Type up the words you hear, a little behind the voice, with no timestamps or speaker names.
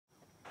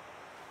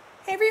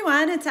Hey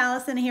everyone, it's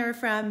Allison here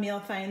from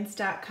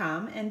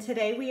mealfinds.com, and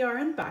today we are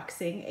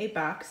unboxing a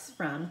box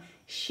from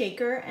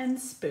Shaker and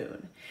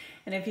Spoon.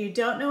 And if you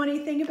don't know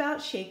anything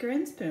about Shaker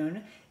and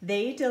Spoon,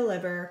 they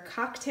deliver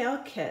cocktail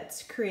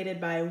kits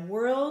created by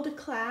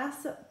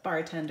world-class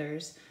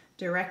bartenders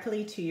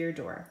directly to your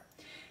door.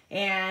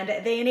 And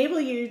they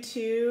enable you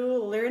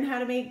to learn how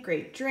to make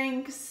great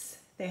drinks,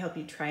 they help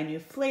you try new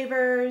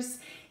flavors,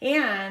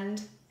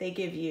 and they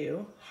give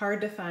you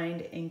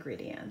hard-to-find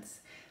ingredients.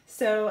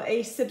 So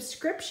a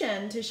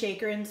subscription to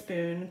Shaker and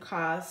Spoon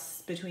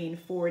costs between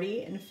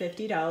 $40 and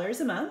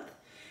 $50 a month.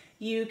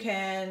 You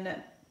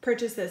can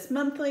purchase this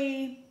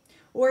monthly,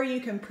 or you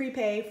can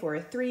prepay for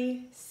a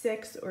 3,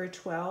 6, or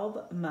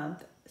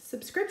 12-month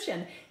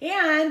subscription.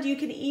 And you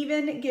can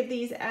even give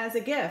these as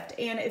a gift.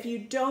 And if you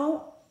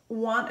don't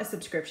want a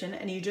subscription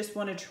and you just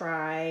want to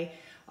try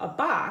a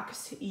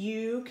box,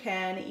 you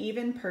can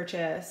even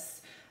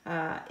purchase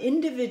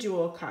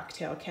individual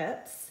cocktail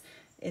kits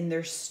in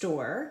their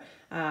store,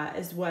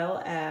 as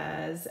well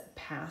as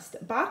past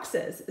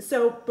boxes.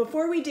 So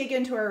before we dig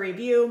into our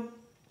review,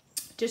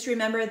 just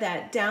remember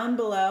that down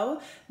below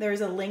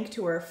there's a link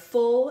to our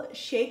full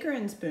Shaker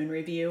and Spoon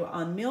review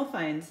on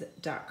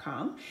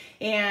mealfinds.com,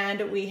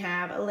 and we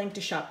have a link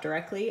to shop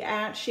directly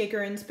at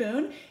Shaker and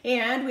Spoon,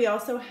 and we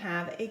also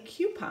have a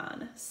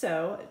coupon,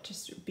 so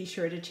just be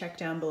sure to check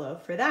down below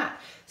for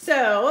that.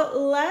 So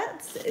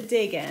let's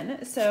dig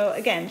in. So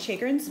again,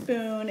 Shaker and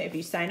Spoon, if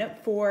you sign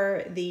up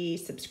for the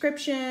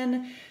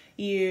subscription,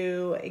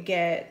 you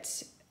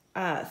get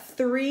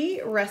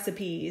 3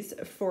 recipes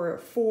for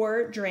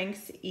 4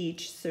 drinks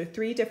each, so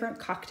 3 different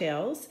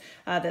cocktails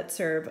that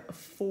serve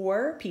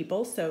 4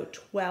 people, so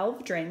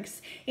 12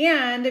 drinks.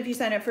 And if you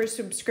sign up for a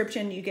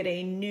subscription, you get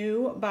a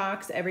new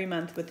box every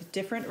month with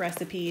different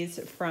recipes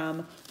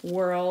from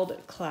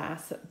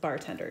world-class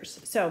bartenders.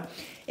 So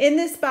in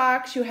this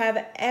box, you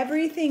have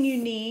everything you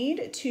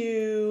need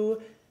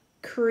to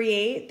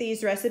create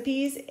these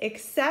recipes,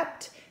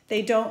 except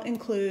they don't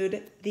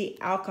include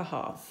the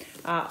alcohol.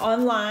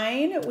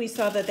 Online, we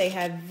saw that they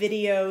have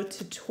video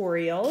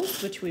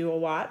tutorials, which we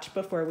will watch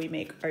before we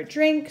make our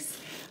drinks.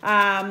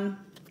 And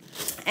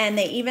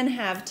they even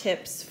have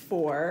tips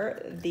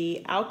for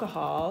the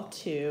alcohol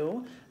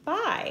to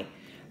buy.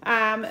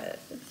 I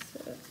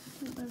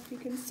don't know if you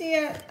can see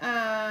it.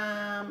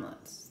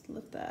 Let's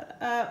lift that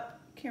up.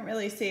 Can't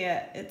really see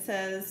it. It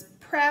says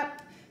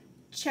prep.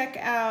 Check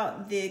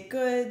out the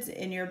goods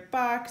in your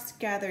box,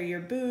 gather your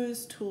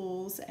booze,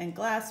 tools, and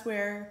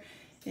glassware.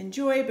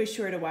 Enjoy, be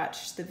sure to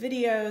watch the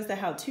videos, the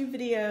how-to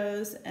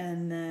videos,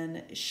 and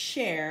then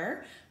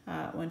share.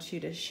 I want you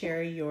to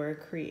share your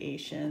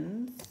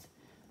creations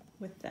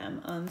with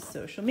them on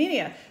social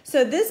media.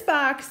 So this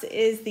box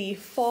is the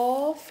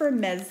Fall for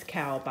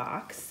Mezcal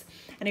box.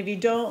 And if you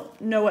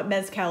don't know what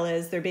mezcal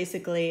is, they're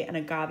basically an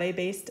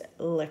agave-based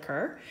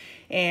liquor,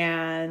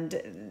 and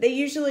they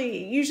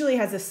usually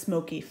has a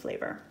smoky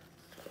flavor.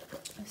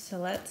 So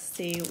let's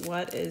see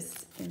what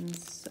is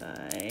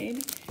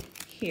inside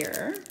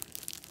here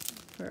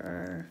for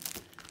our,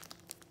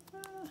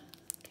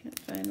 can't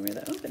find where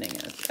the opening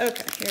is.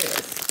 Okay, here it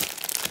is.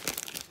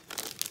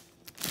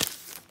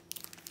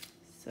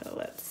 So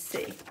let's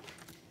see.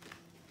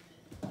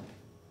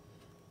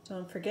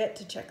 Don't forget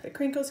to check the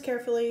crinkles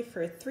carefully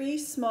for 3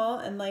 small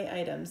and light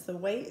items: the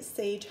white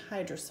sage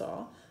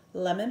hydrosol,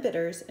 lemon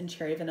bitters, and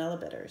cherry vanilla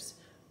bitters,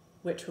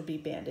 which will be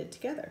banded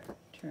together.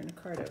 Turn the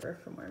card over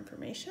for more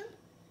information.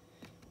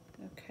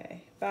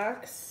 Okay,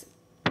 box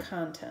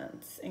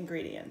contents,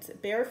 ingredients: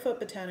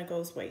 Barefoot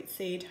Botanicals, white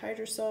sage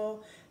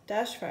hydrosol,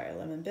 dash fire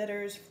lemon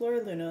bitters,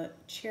 Flora Luna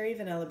cherry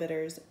vanilla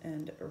bitters,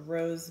 and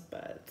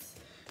rosebuds.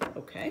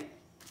 Okay.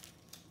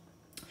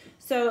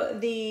 So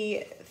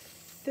the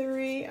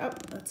 3,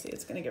 let's see,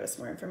 it's going to give us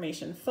more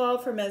information. Fall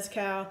for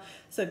Mezcal,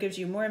 so it gives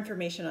you more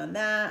information on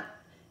that.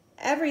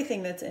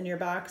 Everything that's in your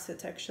box,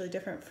 it's actually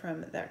different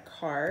from that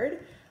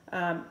card.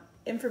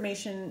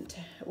 Information to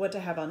what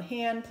to have on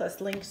hand, plus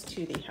links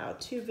to the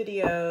how-to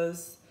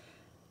videos.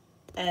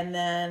 And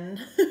then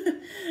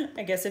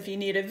I guess if you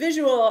need a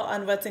visual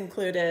on what's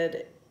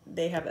included,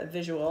 they have a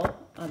visual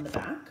on the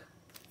back.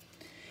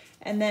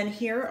 And then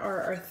here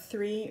are our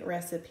 3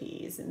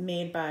 recipes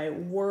made by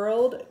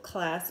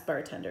world-class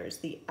bartenders.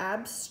 The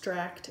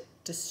Abstract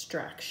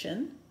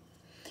Distraction.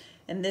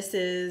 And this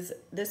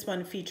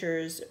one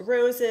features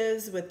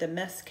roses with the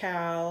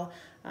mezcal.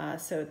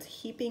 So it's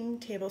heaping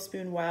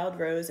tablespoon wild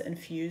rose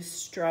infused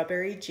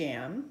strawberry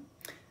jam,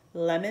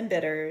 lemon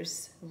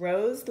bitters,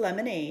 rose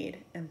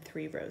lemonade, and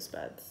 3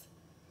 rosebuds.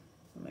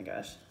 Oh my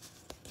gosh,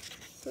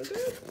 so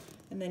good.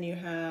 And then you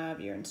have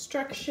your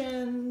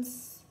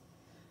instructions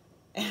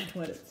and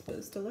what it's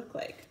supposed to look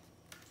like.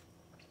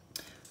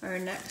 Our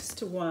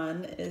next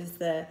one is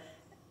the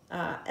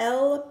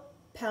El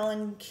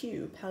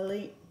Palenque.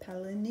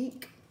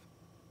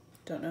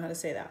 Don't know how to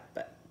say that,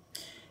 but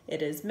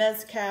it is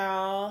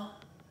mezcal,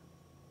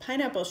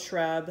 pineapple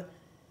shrub,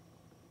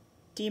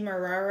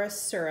 demerara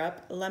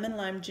syrup, lemon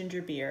lime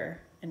ginger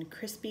beer, and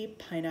crispy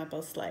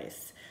pineapple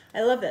slice.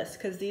 I love this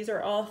because these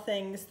are all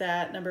things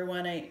that, number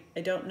one, I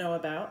don't know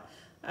about.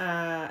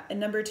 And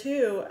number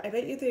two, I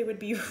bet you they would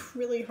be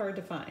really hard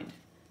to find.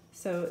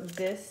 So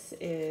this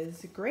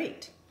is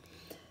great.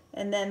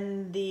 And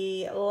then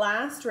the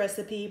last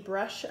recipe,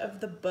 Brush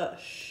of the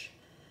Bush.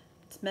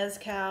 It's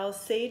mezcal,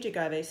 sage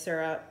agave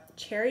syrup,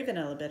 cherry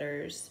vanilla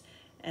bitters,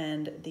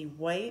 and the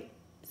white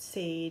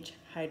sage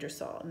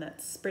hydrosol. And that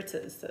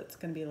spritzes, so it's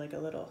gonna be like a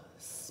little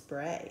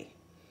spray.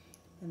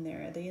 And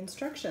there are the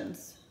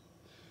instructions.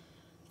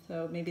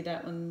 So maybe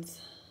that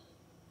one's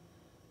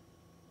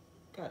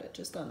got it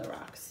just on the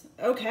rocks.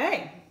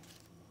 Okay.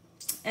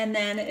 And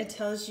then it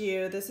tells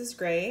you, this is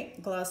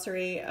great,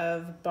 glossary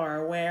of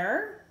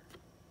barware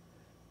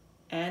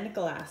and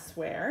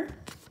glassware,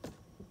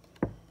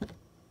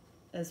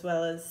 as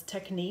well as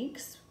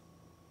techniques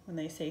when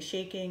they say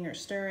shaking or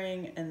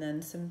stirring, and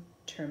then some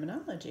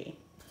terminology.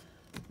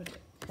 Which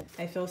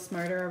I feel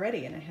smarter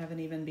already and I haven't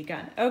even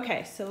begun.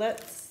 Okay, so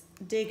let's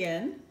dig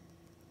in.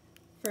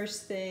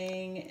 First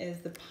thing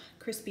is the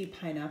crispy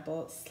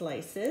pineapple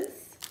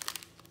slices.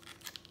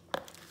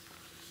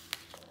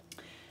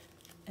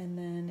 And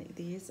then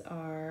these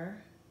are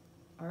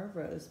our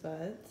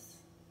rosebuds.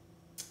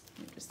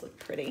 They just look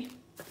pretty.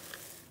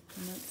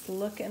 And let's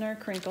look in our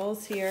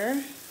crinkles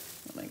here.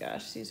 Oh my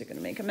gosh, these are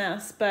gonna make a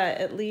mess, but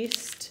at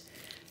least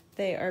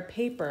they are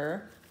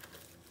paper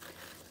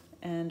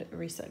and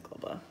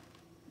recyclable.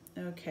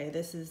 Okay,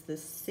 this is the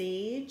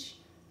sage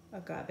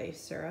agave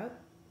syrup.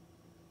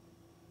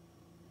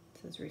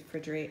 It says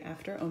refrigerate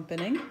after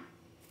opening.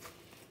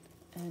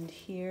 And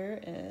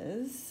here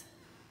is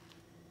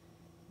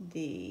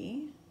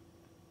the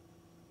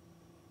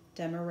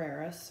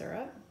demerara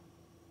syrup.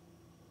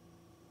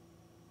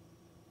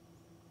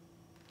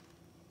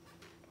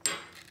 Oh,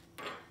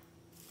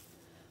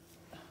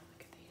 look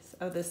at these.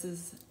 Oh, this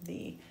is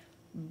the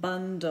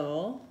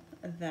bundle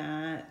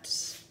that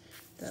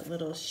that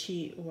little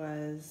sheet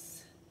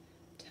was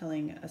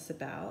telling us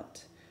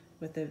about,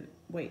 with the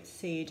white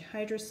sage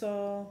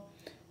hydrosol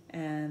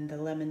and the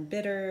lemon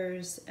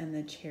bitters and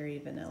the cherry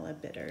vanilla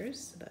bitters.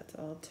 So that's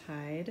all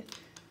tied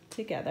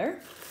together.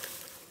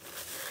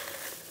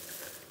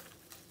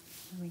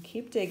 And we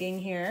keep digging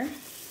here.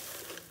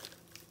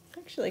 It's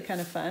actually kind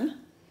of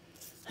fun.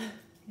 You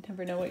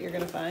never know what you're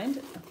gonna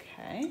find.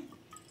 Okay.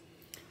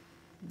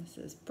 This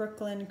is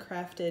Brooklyn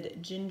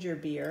Crafted Ginger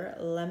Beer,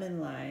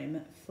 lemon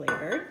lime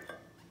flavored.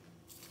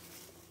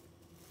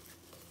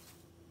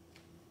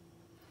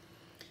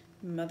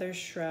 Mother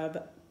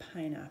Shrub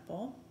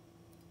Pineapple.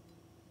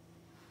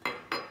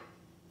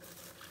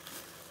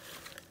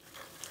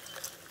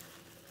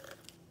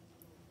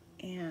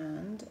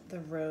 And the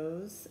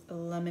Rose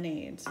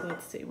Lemonade. So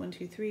let's see, 1,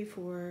 2, 3,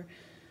 4,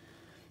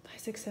 5,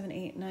 6, 7,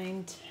 8,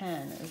 9,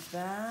 10. Is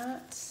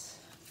that?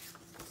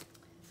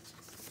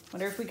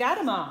 Wonder if we got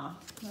them all.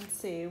 Let's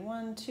see,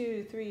 1,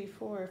 2, 3,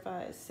 4,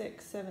 5,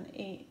 6, 7,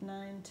 8,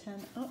 9,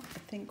 10. Oh, I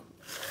think,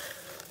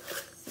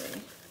 let's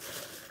see.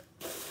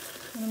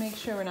 I want to make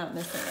sure we're not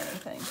missing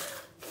anything.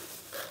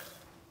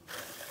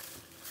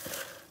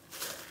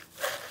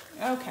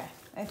 Okay,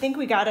 I think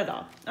we got it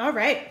all. All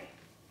right.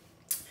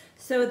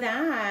 So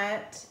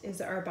that is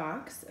our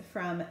box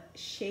from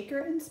Shaker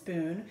and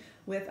Spoon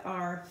with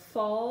our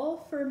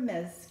fall for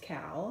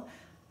mezcal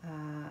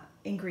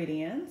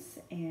ingredients,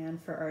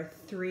 and for our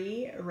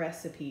 3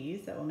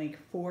 recipes that will make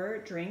 4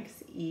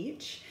 drinks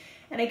each.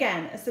 And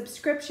again, a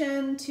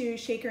subscription to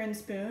Shaker and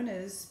Spoon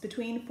is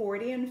between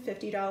 $40 and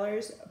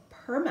 $50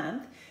 per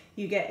month.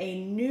 You get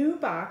a new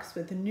box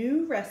with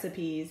new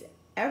recipes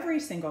every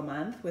single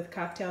month with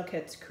cocktail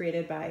kits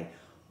created by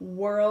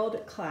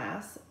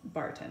world-class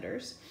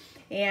bartenders.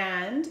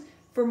 And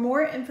for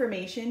more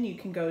information, you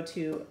can go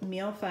to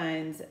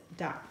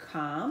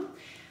mealfinds.com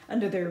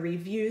under the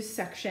reviews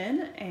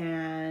section,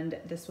 and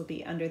this will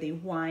be under the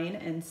wine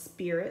and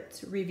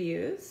spirits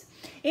reviews.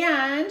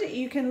 And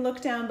you can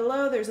look down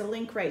below, there's a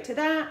link right to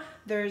that.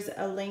 There's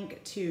a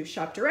link to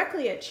shop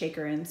directly at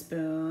Shaker and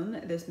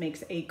Spoon. This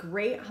makes a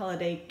great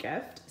holiday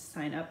gift.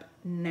 Sign up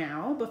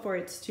now before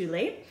it's too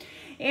late.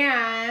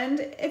 And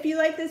if you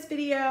like this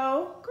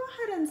video, go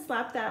ahead and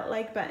slap that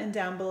like button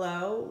down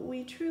below.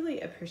 We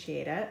truly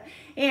appreciate it.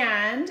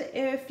 And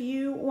if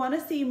you want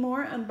to see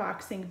more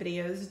unboxing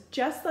videos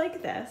just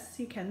like this,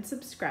 you can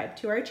subscribe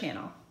to our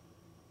channel.